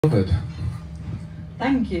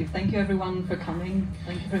Thank you everyone for coming.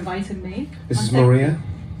 Thank you for inviting me. This is Maria.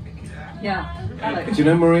 Yeah, hello. Do you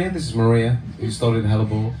know Maria? This is Maria, who started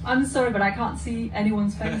Hellebore. I'm sorry, but I can't see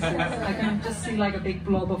anyone's faces. I can just see like a big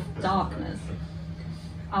blob of darkness.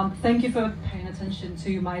 Thank you for paying attention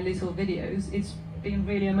to my little videos. It's been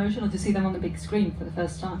really emotional to see them on the big screen for the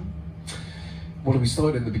first time. Well, we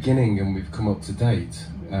started at the beginning and we've come up to date.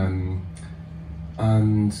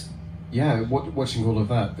 And yeah, watching all of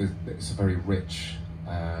that, it's a very rich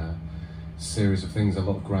series of things, a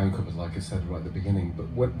lot of ground covered, like I said right at the beginning. But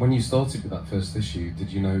when you started with that first issue,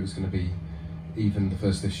 did you know it was going to be even the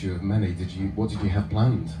first issue of many? What did you have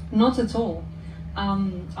planned? Not at all.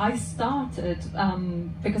 I started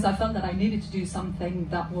because I felt that I needed to do something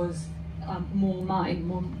that was more mine,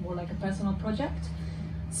 more like a personal project.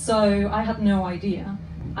 So I had no idea,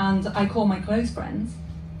 and I called my close friends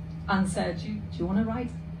and said, do you want to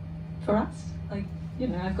write for us? Like, you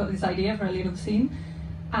know, I've got this idea for a little scene.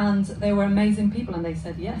 And they were amazing people, and they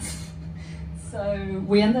said yes. So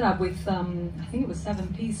we ended up with, I think it was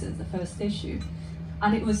 7 pieces, the first issue.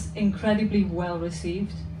 And it was incredibly well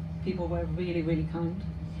received. People were really, really kind.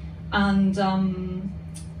 And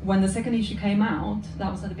when the second issue came out, that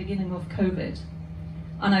was at the beginning of COVID.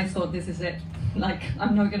 And I thought, this is it. Like,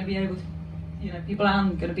 I'm not going to be able to, you know, people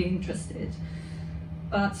aren't going to be interested.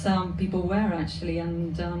 But people were actually,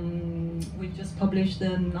 and we just published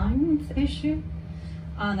the 9th issue.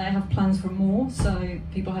 And I have plans for more, so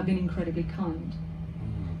people have been incredibly kind.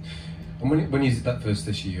 And when you did that first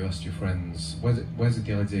issue, you asked your friends, where did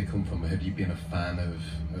the idea come from? Had you been a fan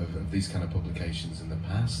of these kind of publications in the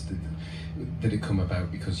past? Did it come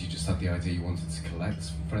about because you just had the idea you wanted to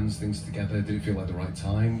collect friends' things together? Did it feel like the right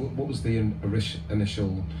time? What was the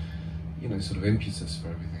initial, you know, sort of impetus for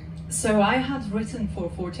everything? So I had written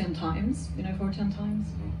for 14 Times, you know 14 Times?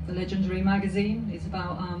 The legendary magazine. It's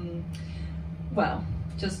about, well,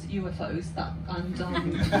 just UFOs, and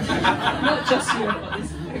not just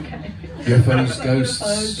UFOs, okay. UFOs,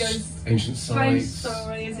 ghosts, ancient strange sites.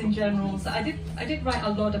 stories in general. So I did write a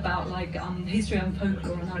lot about like history and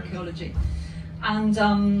folklore and archaeology, and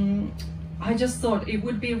I just thought it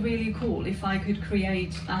would be really cool if I could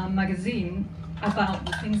create a magazine about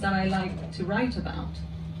the things that I like to write about.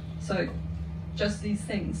 So just these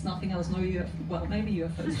things, nothing else, no UFO, well, maybe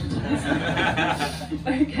UFOs sometimes.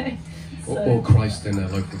 Okay. Or Christ in a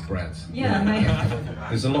loaf of bread. Yeah, maybe.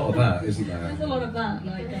 There's a lot of that, isn't there? There's a lot of that,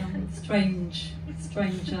 like strange,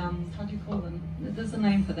 how do you call them? There's a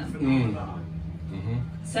name for them.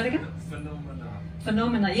 Say it again?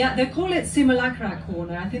 Phenomena, yeah, they call it Simulacra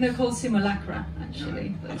Corner. I think they're called Simulacra,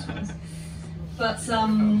 actually, those ones. But,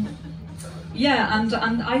 yeah,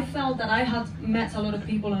 and I felt that I had met a lot of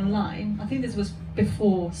people online. I think this was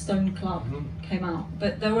before Stone Club came out,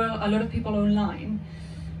 but there were a lot of people online,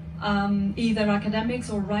 either academics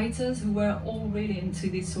or writers who were all really into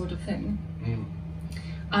this sort of thing.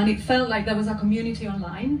 And it felt like there was a community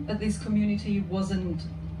online, but this community wasn't,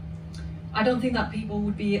 I don't think that people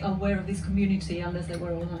would be aware of this community unless they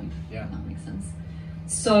were online, yeah. If that makes sense.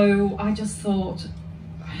 So I just thought,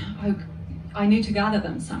 I need to gather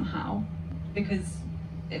them somehow, because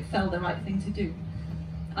it felt the right thing to do.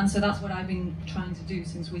 And so that's what I've been trying to do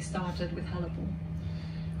since we started with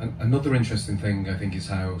Hellebore. Another interesting thing, I think, is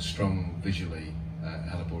how strong visually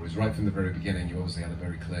Hellebore is. Right from the very beginning, you obviously had a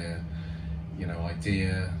very clear, you know,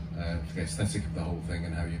 idea for the aesthetic of the whole thing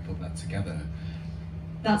and how you put that together.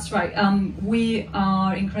 That's right. We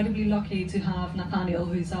are incredibly lucky to have Nathaniel,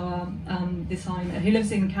 who's our designer. He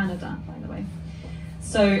lives in Canada, by the way.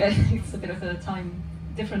 So it's a bit of a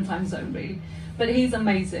different time zone, really. But he's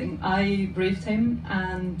amazing. I briefed him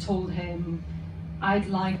and told him I'd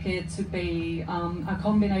like it to be a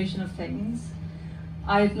combination of things.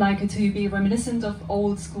 I'd like it to be reminiscent of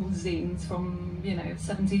old school zines from, you know,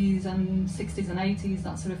 70s and 60s and 80s,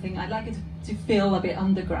 that sort of thing. I'd like it to feel a bit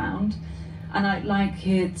underground, and I'd like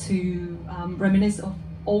it to reminisce of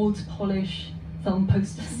old Polish film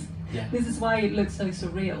posters. Yeah. This is why it looks so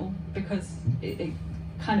surreal, because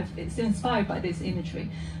it's inspired by this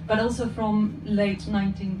imagery, but also from late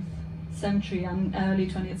 19th century and early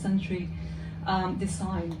 20th century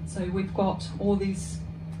design. So we've got all these,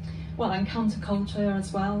 well, and counterculture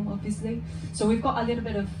as well, obviously. So we've got a little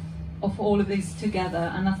bit of all of this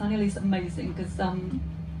together, and Nathaniel is amazing because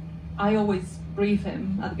I always brief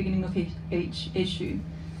him at the beginning of each issue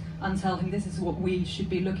and tell him this is what we should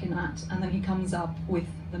be looking at, and then he comes up with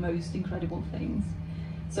the most incredible things.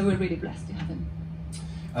 So we're really blessed to have him.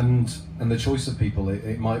 And the choice of people,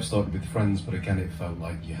 it might have started with friends, but again, it felt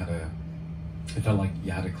like you had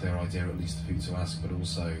a clear idea, at least of who to ask, but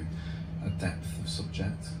also a depth of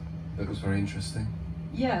subject that was very interesting.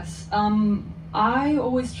 Yes, I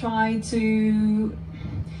always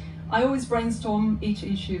brainstorm each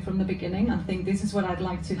issue from the beginning and think this is what I'd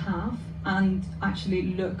like to have, and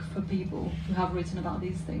actually look for people who have written about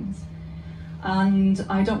these things. And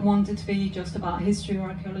I don't want it to be just about history or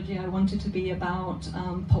archaeology. I want it to be about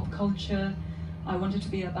pop culture. I want it to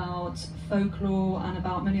be about folklore and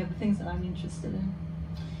about many other things that I'm interested in.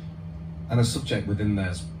 And a subject within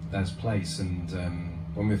there's place. And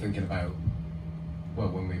when we're thinking about, well,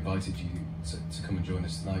 when we invited you to come and join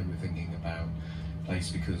us tonight, we're thinking about place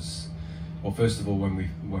because, well, first of all, when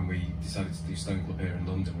we decided to do Stone Club here in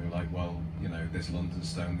London, we were like, well, you know, there's London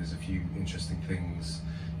Stone, there's a few interesting things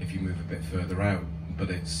if you move a bit further out, but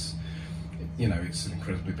it's, you know, it's an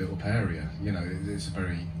incredibly built up area. You know, it's a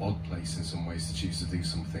very odd place in some ways to choose to do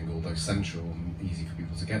something, although central and easy for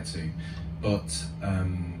people to get to. But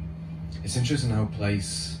it's interesting how a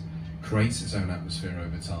place creates its own atmosphere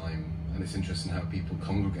over time, and it's interesting how people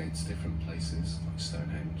congregate to different places, like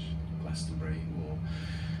Stonehenge, Glastonbury, or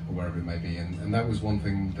wherever it may be. And that was one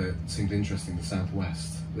thing that seemed interesting in the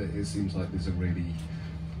Southwest. It seems like there's a really,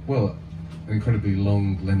 well, an incredibly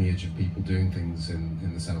long lineage of people doing things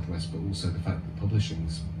in the Southwest, but also the fact that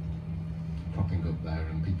publishing's propping up there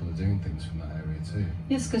and people are doing things from that area too.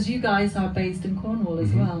 Yes, because you guys are based in Cornwall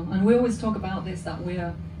as well, and we always talk about this, that we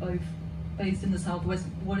are both based in the Southwest.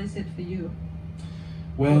 What is it for you?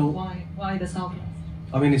 Well, why the Southwest?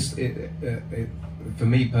 I mean, for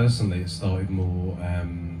me personally, it started more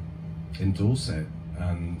in Dorset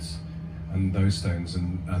and those stones,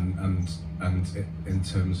 and in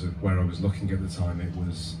terms of where I was looking at the time, it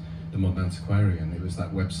was the Modern Antiquarian. It was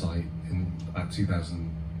that website in about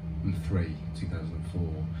 2003,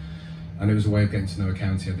 2004, and it was a way of getting to know a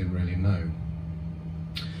county I didn't really know.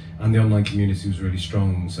 And the online community was really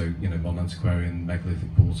strong, so, you know, Modern Antiquarian,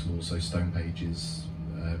 Megalithic Portal, also Stone Pages,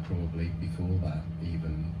 probably before that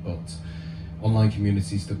even, but online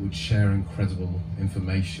communities that would share incredible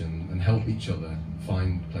information and help each other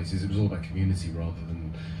find places. It was all about community rather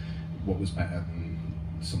than what was better than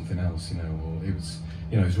something else, you know, or it was,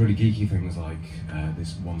 you know, it was really geeky things like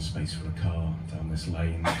there's one space for a car down this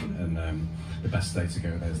lane, and the best day to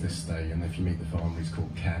go there's this day, and if you meet the farmer, he's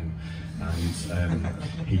called Ken, and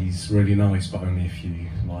he's really nice, but only if you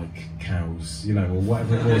like cows, you know, or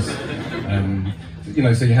whatever it was. You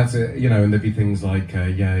know, so you had to, you know, and there'd be things like,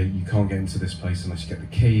 yeah, you can't get into this place unless you get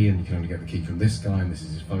the key, and you can only get the key from this guy, and this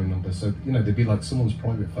is his phone number. So, you know, there'd be like someone's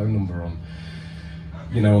private phone number on,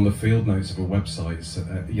 you know, on the field notes of a website,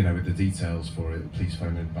 you know, with the details for it. Please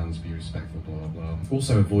phone in advance, be respectful, blah, blah, blah.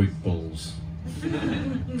 Also avoid bulls,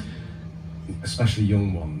 especially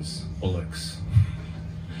young ones, bullocks.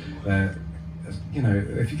 They're, you know,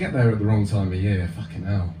 if you get there at the wrong time of year, fucking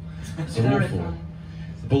hell, it's awful.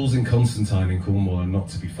 Bulls in Constantine in Cornwall are not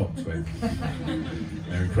to be fucked with.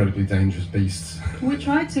 They're incredibly dangerous beasts. We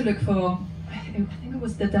tried to look for, I think it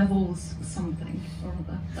was the devil's something or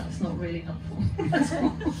other. That's not really helpful.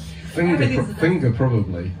 Finger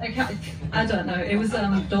probably. I don't know. It was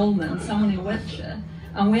Dolman, someone in Wiltshire,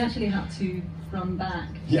 and we actually had to run back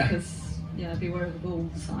because, yeah, beware of the bull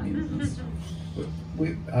signs and stuff.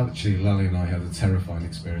 Actually, Lally and I had a terrifying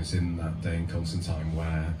experience in that day in Constantine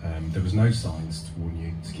where there was no signs to warn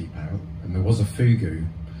you to keep out, and there was a fugu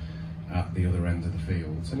at the other end of the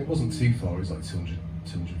fields, and it wasn't too far, it was like 200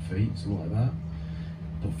 feet, something like that.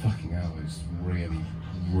 But fucking hell, it was really,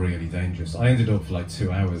 really dangerous. I ended up for like 2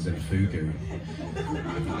 hours in a fugu,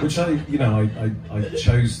 which I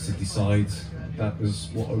chose to decide that was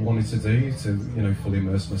what I wanted to do, to, you know, fully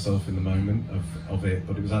immerse myself in the moment of it,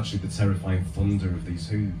 but it was actually the terrifying thunder of these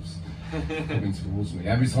hooves coming towards me.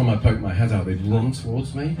 Every time I poked my head out, they'd run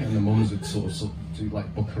towards me, and the mums would sort of do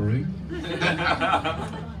like buckaroo.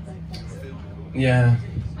 Yeah.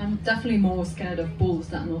 I'm definitely more scared of bulls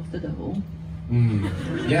than of the devil.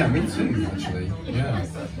 Yeah, me too, actually. Yeah.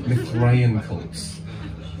 Mithraean cults.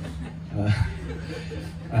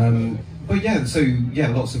 But yeah, so yeah,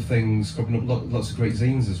 lots of things cropping up, lots of great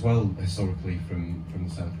zines as well, historically from the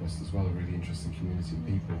Southwest as well, a really interesting community of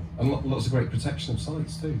people. And lots of great protection of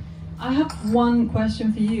sites too. I have one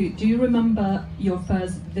question for you. Do you remember your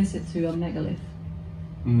first visit to a megalith?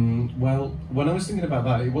 Well, when I was thinking about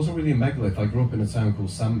that, it wasn't really a megalith. I grew up in a town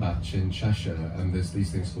called Sandbach in Cheshire, and there's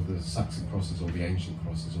these things called the Saxon crosses, or the ancient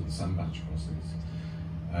crosses, or the Sandbach crosses.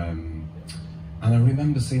 And I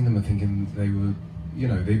remember seeing them and thinking they were, you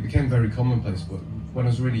know, they became very commonplace, but when I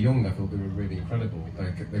was really young, I thought they were really incredible.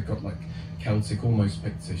 They've got like Celtic, almost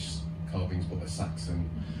Pictish carvings, but they're Saxon.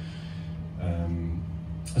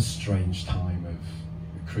 A strange time of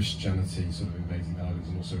Christianity sort of invading the islands,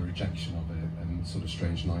 and also a rejection of it, and sort of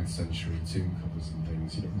strange 9th century tomb covers and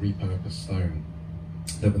things, you know, repurposed stone.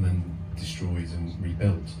 that were then destroyed and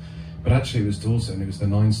rebuilt. But actually it was Dorset, and it was the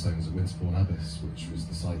Nine Stones at Winterbourne Abbas, which was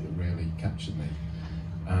the site that really captured me.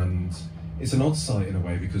 And it's an odd site in a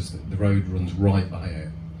way because the road runs right by it,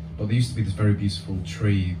 but there used to be this very beautiful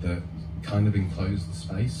tree that kind of enclosed the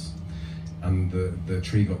space, and the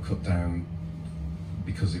tree got cut down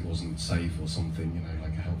because it wasn't safe or something, you know,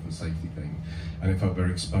 like a health and safety thing, and it felt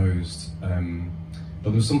very exposed. But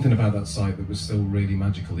there was something about that site that was still really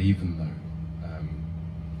magical, even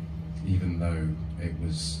though it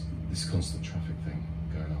was this constant traffic thing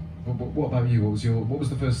going on. What about you? What was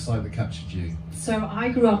the first site that captured you? So I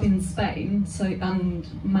grew up in Spain, and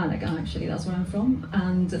Malaga actually, that's where I'm from.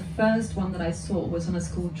 And the first one that I saw was on a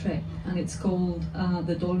school trip, and it's called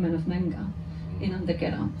the Dolmen of Menga in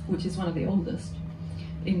Antequera, which is one of the oldest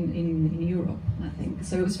in Europe, I think.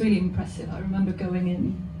 So it was really impressive. I remember going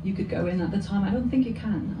in. You could go in at the time. I don't think you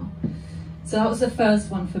can now. So that was the first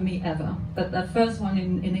one for me ever. But the first one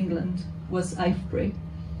in England was Avebury.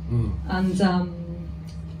 And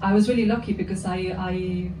I was really lucky because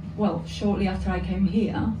well, shortly after I came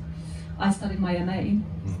here, I studied my MA.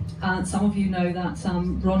 And some of you know that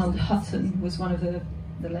Ronald Hutton was one of the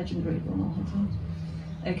legendary Ronald Hutton,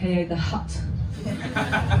 aka the Hut.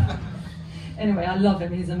 Anyway, I love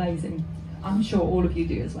him, he's amazing. I'm sure all of you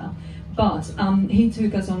do as well. But he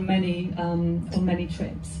took us on many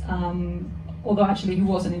trips. Although actually he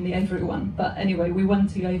wasn't in the Avebury one. But anyway, we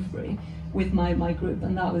went to Avebury with my group,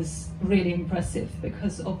 and that was really impressive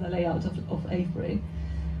because of the layout of Avebury.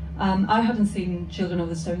 I hadn't seen Children of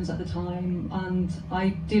the Stones at the time, and I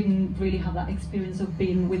didn't really have that experience of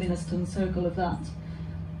being within a stone circle of that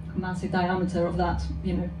massive diameter of that,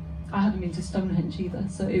 you know. I hadn't been to Stonehenge either,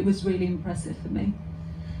 so it was really impressive for me.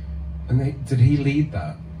 And did he lead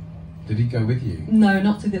that? Did he go with you? No,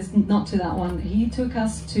 not to that one. He took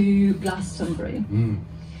us to Glastonbury.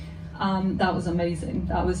 That was amazing.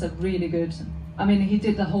 That was a really good. I mean, he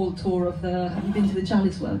did the whole tour of the. Have you been to the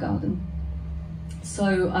Chalice-Well Garden?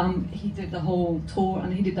 So he did the whole tour,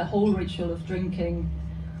 and he did the whole ritual of drinking,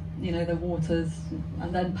 you know, the waters,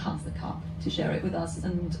 and then passed the cup to share it with us.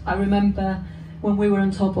 And I remember when we were on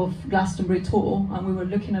top of Glastonbury tour, and we were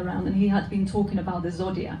looking around, and he had been talking about the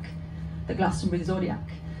Zodiac, the Glastonbury Zodiac.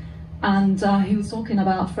 And he was talking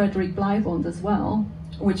about Frederick Bligh as well,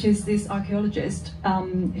 which is this archaeologist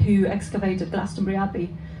who excavated Glastonbury Abbey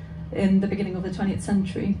in the beginning of the 20th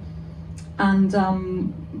century. And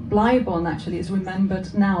Bligh actually is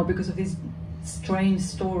remembered now because of this strange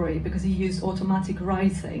story, because he used automatic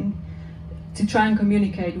writing to try and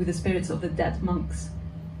communicate with the spirits of the dead monks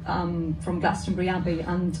from Glastonbury Abbey.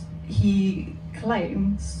 And he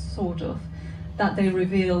claims, sort of, that they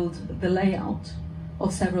revealed the layout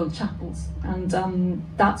of several chapels, and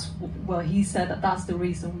well, he said that that's the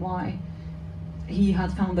reason why he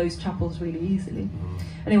had found those chapels really easily.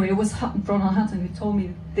 Anyway, it was Ronald Hutton who told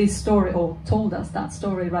me this story, or told us that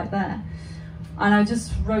story right there, and I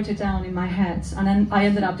just wrote it down in my head, and then I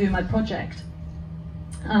ended up doing my project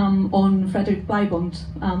on Frederick Bligh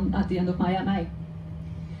at the end of my MA,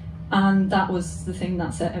 and that was the thing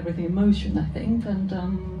that set everything in motion, I think,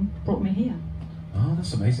 and brought me here. Oh,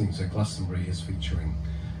 that's amazing. So Glastonbury is featuring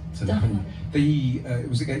tonight. It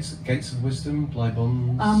was the Gates of Wisdom, Bligh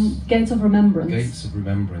Bond's? Gates of Remembrance. Gates of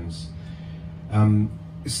Remembrance.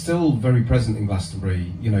 It's still very present in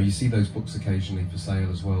Glastonbury. You know, you see those books occasionally for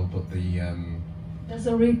sale as well, but there's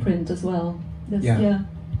a reprint as well. Yeah.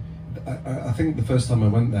 I think the first time I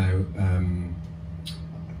went there,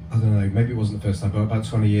 I don't know, maybe it wasn't the first time, but about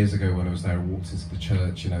 20 years ago when I was there, I walked into the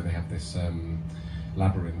church. You know, they have this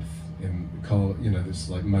labyrinth that's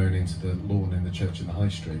like mown into the lawn in the church in the High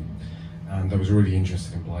Street, and I was really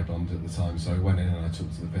interested in Bligh at the time, so I went in and I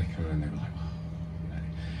talked to the vicar, and they were like, wow, you know,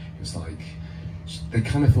 it was like, they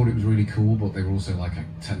kind of thought it was really cool, but they were also like, I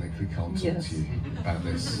technically can't talk to you about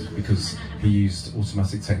this, because he used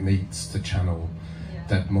automatic techniques to channel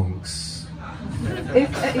dead monks.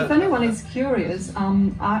 If anyone is curious,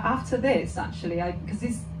 after this, actually,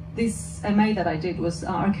 because this MA that I did was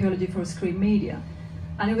archaeology for screen media,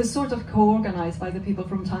 and it was sort of co-organized by the people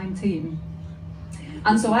from Time Team.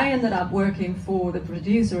 And so I ended up working for the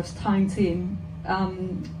producer of Time Team,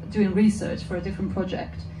 doing research for a different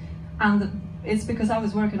project. And it's because I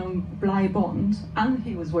was working on Bligh Bond, and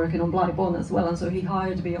he was working on Bligh Bond as well, and so he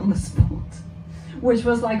hired me on the spot, which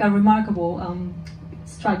was like a remarkable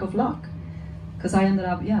strike of luck, because I ended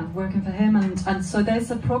up, working for him. And so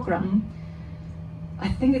there's a program, I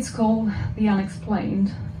think it's called The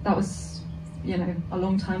Unexplained, that was, you know, a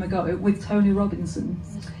long time ago, with Tony Robinson.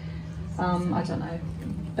 I don't know,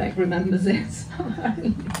 Beck remembers it.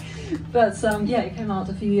 But yeah, it came out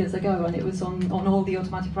a few years ago, and it was on all the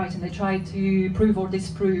automatic writing. They tried to prove or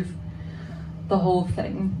disprove the whole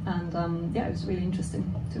thing, and yeah, it was really interesting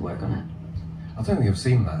to work on it. I don't think I've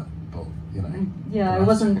seen that, but you know. Yeah, it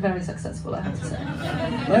wasn't very successful, I have to say.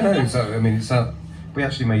 No. So I mean, we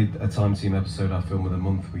actually made a Time Team episode, our film of the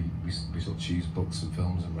month. We sort of choose books and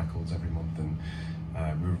films and records every month, and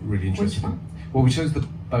we're really interested. Which one? Well, we chose the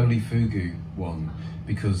Boli Fugu one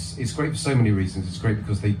because it's great for so many reasons. It's great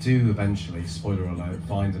because they do eventually, spoiler alert,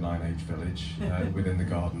 find an Iron Age village within the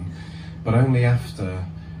garden, but only after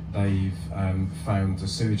they've found a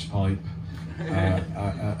sewage pipe,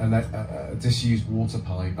 a disused water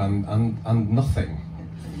pipe, and nothing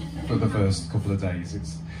for the first couple of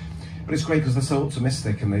days. But it's great because they're so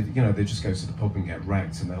optimistic, and they just go to the pub and get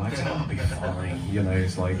wrecked, and they're like, oh, I'll be fine.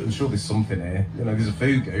 It's like, I'm sure there's something here. There's a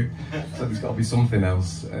fugu, so there's got to be something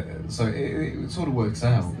else. So it sort of works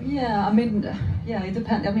out. Yeah, I mean, yeah, it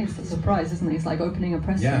depends. I mean, it's a surprise, isn't it? It's like opening a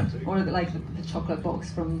present, or like the chocolate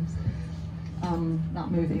box from that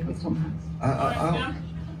movie with Tom Hanks.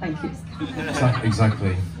 Thank you.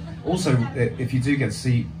 Exactly. Also, if you do get to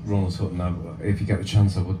see Ronald Hutton, if you get the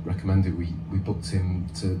chance, I would recommend it. We booked him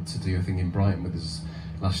to do a thing in Brighton with us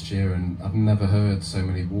last year, and I've never heard so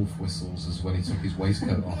many wolf whistles as when he took his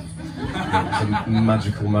waistcoat off. It was a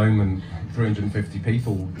magical moment. 350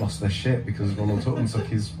 people lost their shit because Ronald Hutton took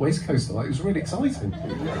his waistcoat off. It was really exciting.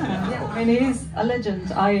 Yeah, I mean, he is a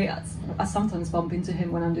legend. I sometimes bump into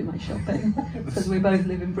him when I'm doing my shopping because we both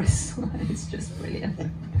live in Bristol. It's just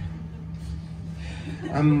brilliant.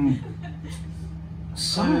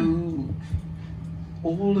 So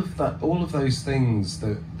all of those things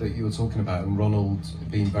that you were talking about, and Ronald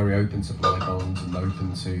being very open to Blightbond and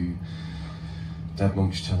open to dead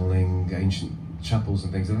monks channeling ancient chapels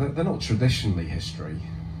and things, they're not traditionally history.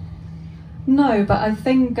 No, but I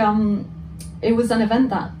think it was an event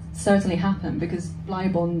that certainly happened because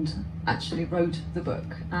Blightbond actually wrote the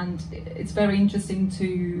book, and it's very interesting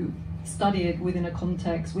to study it within a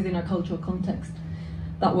context, within a cultural context.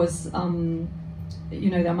 That was, the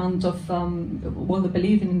amount of, the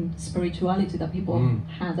belief in spirituality that people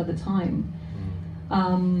had at the time.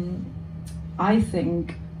 I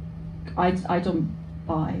think, I don't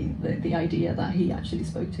buy the idea that he actually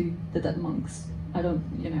spoke to the dead monks. I don't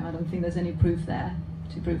think there's any proof there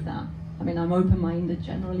to prove that. I mean, I'm open-minded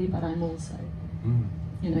generally, but I'm also,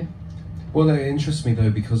 Well, it interests me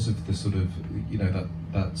though because of the sort of,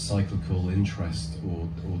 that cyclical interest or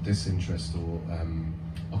disinterest or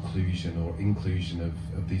occlusion or inclusion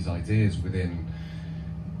of these ideas within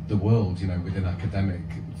the world, within academic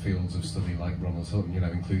fields of study like Ronald Hutton,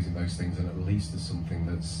 including those things, and at least as something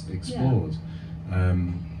that's explored. Yeah.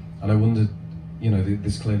 And I wondered,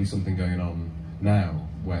 there's clearly something going on now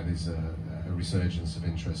where there's a resurgence of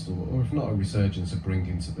interest, or if not a resurgence, of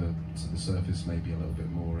bringing to the surface maybe a little bit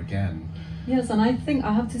more again. Yes, and I think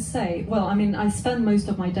I have to say, well, I mean, I spend most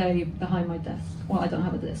of my day behind my desk. Well, I don't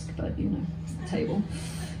have a desk, but a table.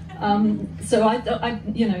 So I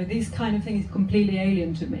these kind of things completely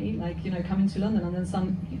alien to me. Like, coming to London and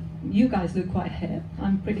then you guys look quite hip.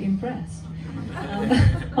 I'm pretty impressed,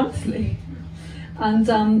 honestly. And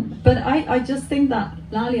but I just think that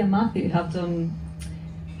Lally and Matthew have done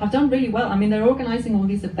really well. I mean, they're organising all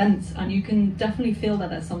these events, and you can definitely feel that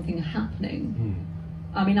there's something happening.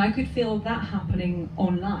 I mean, I could feel that happening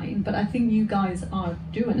online, but I think you guys are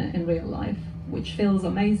doing it in real life, which feels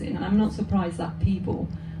amazing, and I'm not surprised that people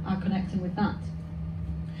are connecting with that.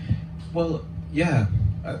 Well, yeah,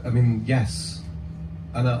 I mean, yes,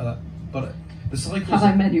 and but the cycles. Have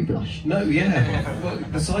I made you blush? No, yeah, well,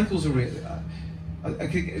 the cycles are really. I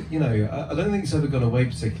don't think it's ever gone away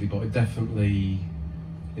particularly, but it definitely.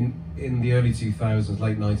 In the early 2000s,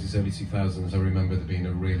 late 90s, early 2000s, I remember there being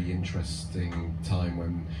a really interesting time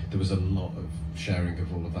when there was a lot of sharing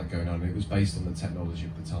of all of that going on. It was based on the technology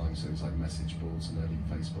of the time, so it was like message boards and early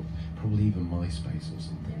Facebook, probably even MySpace or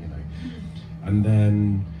something, And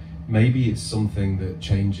then maybe it's something that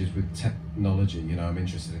changes with technology. I'm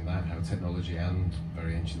interested in that, how technology and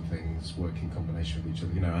very ancient things work in combination with each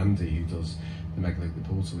other. Andy, who does the Megalithic the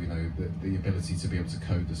Portal, the ability to be able to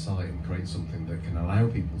code the site and create something that can allow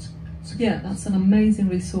people to yeah, that's an amazing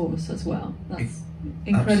resource as well. That's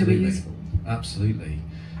incredibly useful. Absolutely.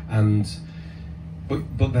 And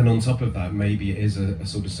but then on top of that, maybe it is a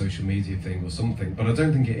sort of social media thing or something, but I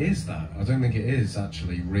don't think it is that. I don't think it is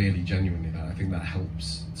actually really genuinely that. I think that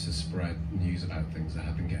helps to spread news about things.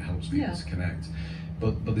 I think it helps people to connect.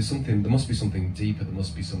 But there must be something deeper, there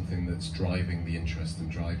must be something that's driving the interest and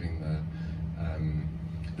driving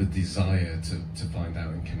the the desire to find out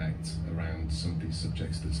and connect around some of these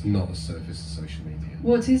subjects that's not as surface as social media.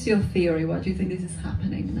 What is your theory? Why do you think this is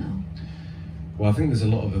happening now? Well, I think there's a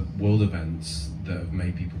lot of world events that have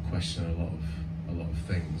made people question a lot of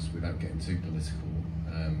things without getting too political.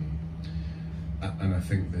 And I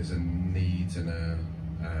think there's a need and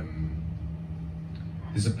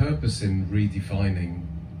there's a purpose in redefining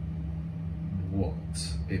what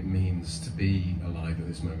it means to be alive at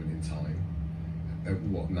this moment in time,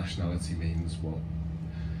 what nationality means, what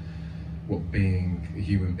being a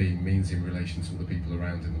human being means in relation to other people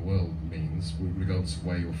around in the world means, regardless of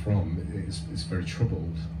where you're from. It's very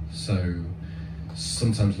troubled. So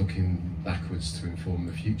sometimes looking backwards to inform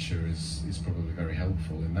the future is probably very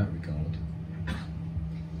helpful in that regard.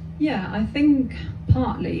 Yeah, I think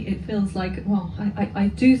partly it feels like, well, I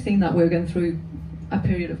do think that we're going through a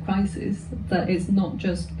period of crisis that is not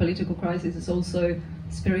just political crisis, it's also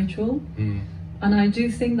spiritual. And I do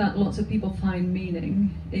think that lots of people find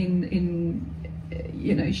meaning in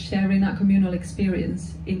you know, sharing that communal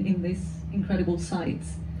experience in these incredible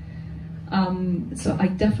sites. So I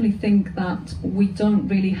definitely think that we don't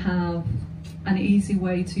really have an easy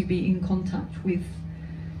way to be in contact with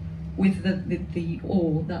the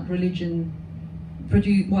awe that religion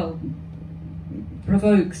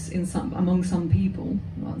provokes among some people.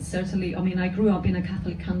 Well, certainly, I mean, I grew up in a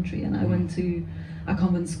Catholic country and I went to a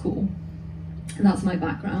convent school. That's my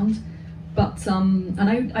background. But and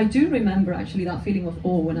I do remember actually that feeling of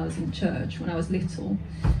awe when I was in church, when I was little.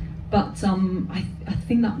 But I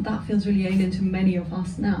think that feels really alien to many of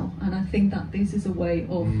us now, and I think that this is a way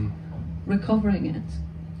of recovering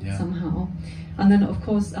it somehow. And then of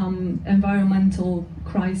course environmental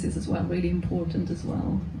crisis as well, really important as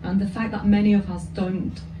well. And the fact that many of us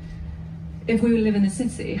don't, if we live in a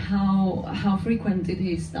city, how frequent it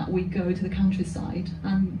is that we go to the countryside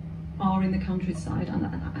and are in the countryside, and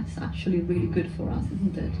that's actually really good for us,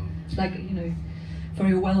 isn't it? Like, you know, for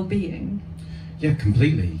your well-being. Yeah,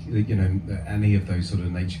 completely. You know, any of those sort of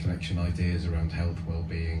nature connection ideas around health,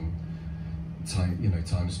 well-being, time, you know,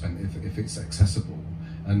 time spent if it's accessible,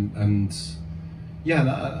 and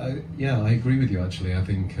I agree with you actually. I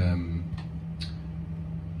think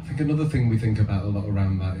another thing we think about a lot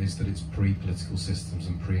around that is that it's pre-political systems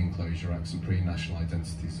and pre-enclosure acts and pre-national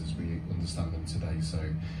identities as we understand them today. So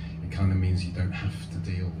it kind of means you don't have to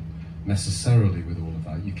deal necessarily with all of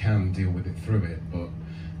that. You can deal with it through it, but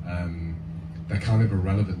they're kind of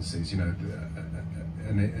irrelevancies, you know,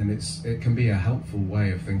 and it can be a helpful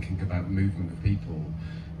way of thinking about movement of people.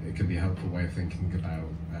 It can be a helpful way of thinking about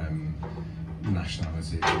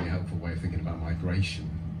nationality. It can be a helpful way of thinking about migration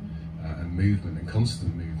and movement and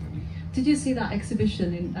constant movement. Did you see that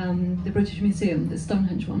exhibition in the British Museum, the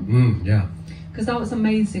Stonehenge one? Yeah. Because that was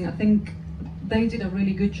amazing. I think they did a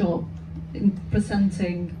really good job in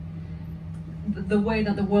presenting the way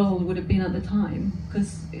that the world would have been at the time,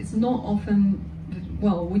 because it's not often,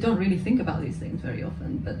 well, we don't really think about these things very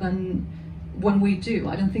often, but then when we do,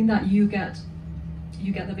 I don't think that you get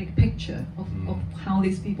the big picture of how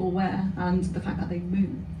these people were and the fact that they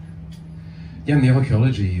move. Yeah, and the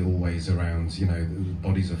archaeology always around, you know,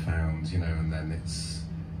 bodies are found, you know, and then it's,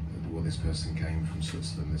 well, this person came from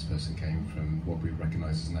Switzerland, this person came from what we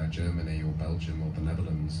recognise as now Germany or Belgium or the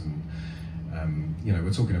Netherlands, and you know,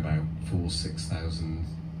 we're talking about 4,000, 6,000,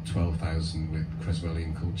 12,000 with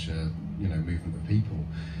Creswellian culture, you know, movement of people,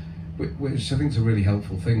 which I think is a really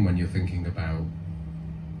helpful thing when you're thinking about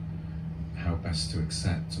how best to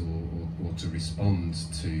accept or to respond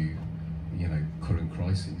to, you know, current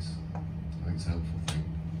crises. I think it's a helpful thing.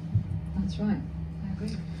 That's right, I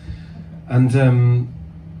agree. And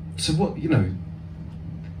so what, you know,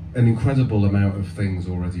 an incredible amount of things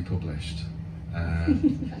already published.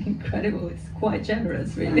 Incredible, it's quite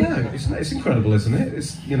generous, really. No, it's incredible, isn't it?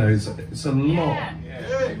 It's, you know, it's a lot.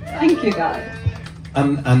 Thank you, guys.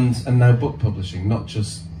 And now book publishing, not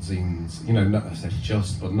just zines, you know, not, I said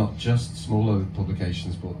just, but not just smaller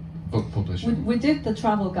publications, but book publishing. We did the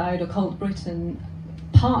travel guide Occult Britain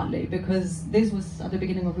partly because this was at the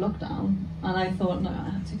beginning of lockdown, and I thought, no, I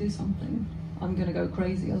have to do something. I'm going to go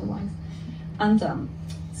crazy otherwise. And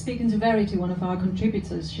speaking to Verity, one of our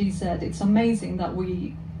contributors, she said it's amazing that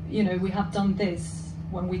we have done this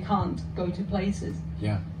when we can't go to places.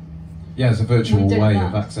 Yeah, it's a virtual way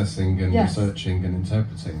of accessing and researching and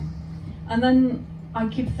interpreting. And then I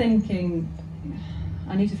keep thinking,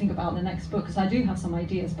 I need to think about the next book, because I do have some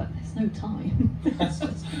ideas, but there's no time.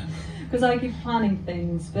 Because I keep planning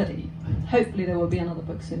things, but hopefully there will be another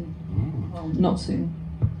book soon. Well, not soon.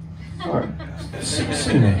 Or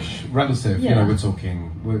soonish, relative. You know, we're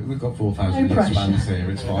talking. We've got 4,000 spans here.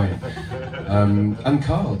 It's fine. And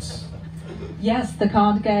cards. Yes, the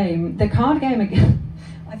card game. The card game again.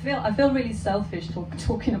 I feel really selfish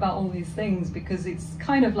talking about all these things because it's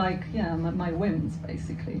kind of like my whims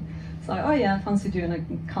basically. It's like, oh yeah, I fancy doing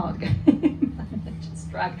a card game, and just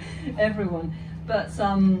drag everyone. But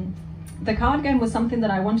the card game was something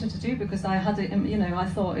that I wanted to do because I had it. I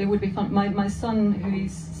thought it would be fun. My son, who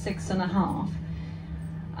is 6.5,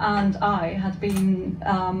 and I had been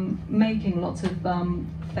making lots of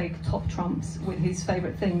fake top trumps with his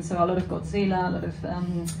favourite things. So a lot of Godzilla, a lot of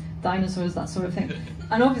dinosaurs, that sort of thing.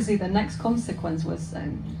 And obviously the next consequence was,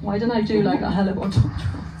 why don't I do like a Hellebore top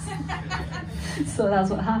trumps? So that's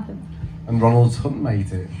what happened. And Ronald Hutton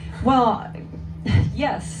made it. Well,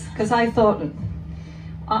 yes, because I thought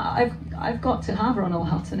I've got to have Ronald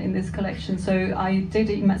Hutton in this collection. So I did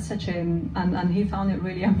message him, and he found it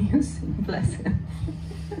really amusing. Bless him.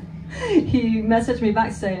 He messaged me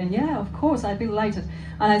back saying, yeah, of course, I'd be delighted.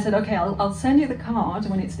 And I said, okay, I'll send you the card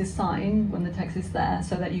when it's designed, when the text is there,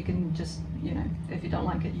 so that you can just, if you don't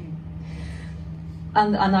like it, you...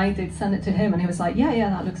 And I did send it to him, and he was like, yeah,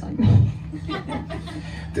 that looks like me.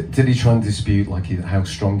 Did he try and dispute how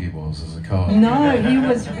strong he was as a card? No, he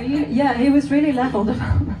was really leveled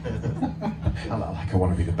about it. I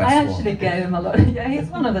want to be the best one. I actually gave him a lot. Yeah, he's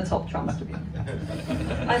one of the top trumps to be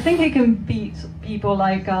honest. I think he can beat people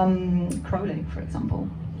like Crowley, for example.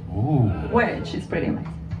 Ooh. Which is pretty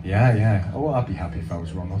amazing. Yeah. Oh, I'd be happy if I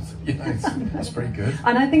was Ronald. That's pretty good.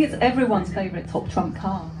 And I think it's everyone's favourite top trump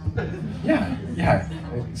card. Yeah.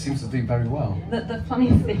 It seems to do very well. The funny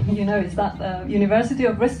thing, is that the University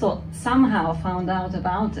of Bristol somehow found out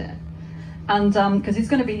about it. And because it's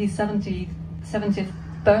going to be his 70th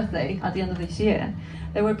birthday at the end of this year,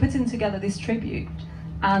 they were putting together this tribute.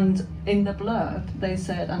 And in the blurb, they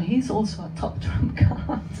said, and he's also a top trump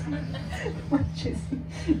card, which is,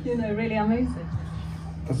 really amazing.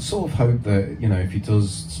 I sort of hope that, if he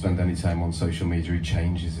does spend any time on social media, he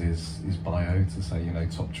changes his bio to say,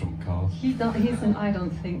 top trump card. I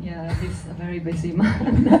don't think, he's a very busy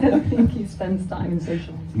man. I don't think he spends time in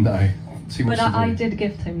social media. No, too much. But I did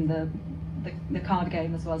gift him the card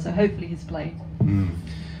game as well, so hopefully he's played. Mm.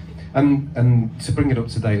 And to bring it up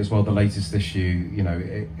to date as well, the latest issue,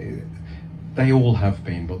 they all have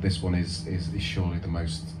been, but this one is surely the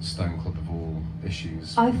most Stone Club of all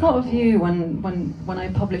issues. I thought of you when I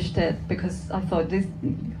published it, because I thought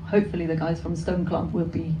hopefully the guys from Stone Club will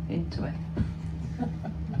be into it.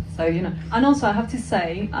 So and also I have to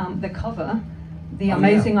say, the cover, the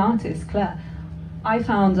amazing artist Claire, I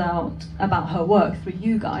found out about her work through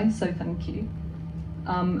you guys, so thank you.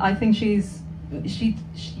 I think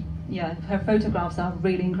her photographs are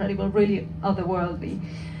really incredible, really otherworldly.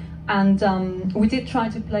 And we did try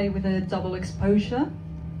to play with a double exposure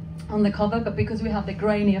on the cover, but because we have the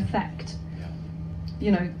grainy effect,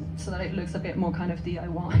 so that it looks a bit more kind of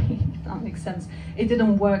DIY, if that makes sense, it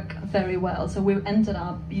didn't work very well. So we ended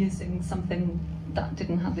up using something that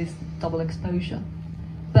didn't have this double exposure.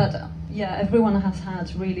 But everyone has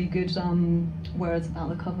had really good words about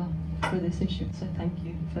the cover for this issue, so thank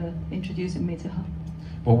you for introducing me to her.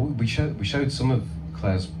 Well, we showed some of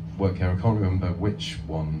Claire's work here. I can't remember which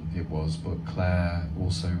one it was, but Claire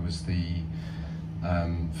also was the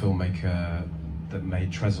filmmaker that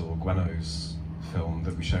made Trezor, Gweno's film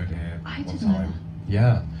that we showed here one time.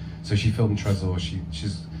 Yeah, so she filmed Trezor.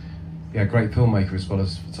 She's a great filmmaker as well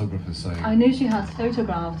as photographer. So I knew she had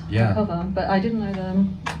photographed the cover, but I didn't know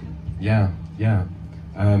them. Yeah.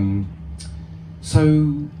 So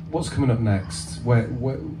what's coming up next? What's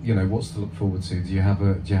to look forward to? Do you have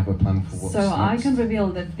a plan for what's next? So I can reveal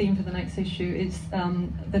the theme for the next issue is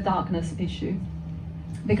the darkness issue,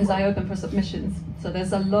 because I open for submissions. So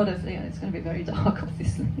there's a lot of it's going to be very dark,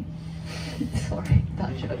 obviously. Sorry,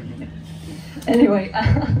 that joke. Anyway,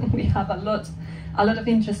 we have a lot of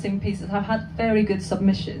interesting pieces. I've had very good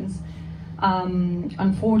submissions.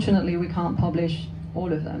 Unfortunately, we can't publish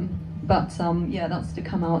all of them. But that's to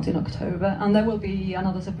come out in October, and there will be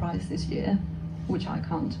another surprise this year, which I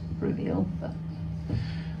can't reveal. But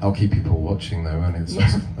I'll keep people watching though, and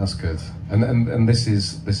that's good. And this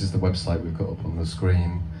is the website we've got up on the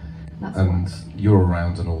screen, you're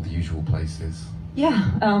around on all the usual places.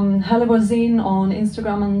 Yeah, Hellebore Zine on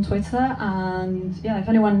Instagram and Twitter, and if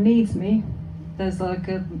anyone needs me, there's like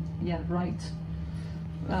a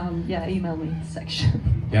email me section.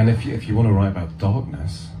 Yeah, and if you want to write about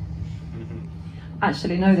darkness.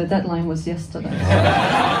 Actually, no, the deadline was yesterday.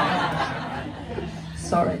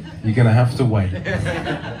 Sorry. You're going to have to wait.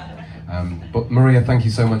 But Maria, thank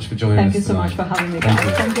you so much for joining us. Thank you so much for having me, guys.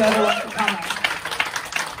 Thank you everyone for coming.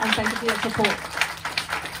 And thank you for your support.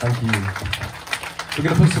 Thank you. We're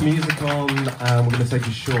going to put some music on and we're going to take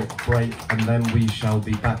a short break and then we shall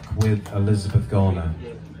be back with Elizabeth Garner.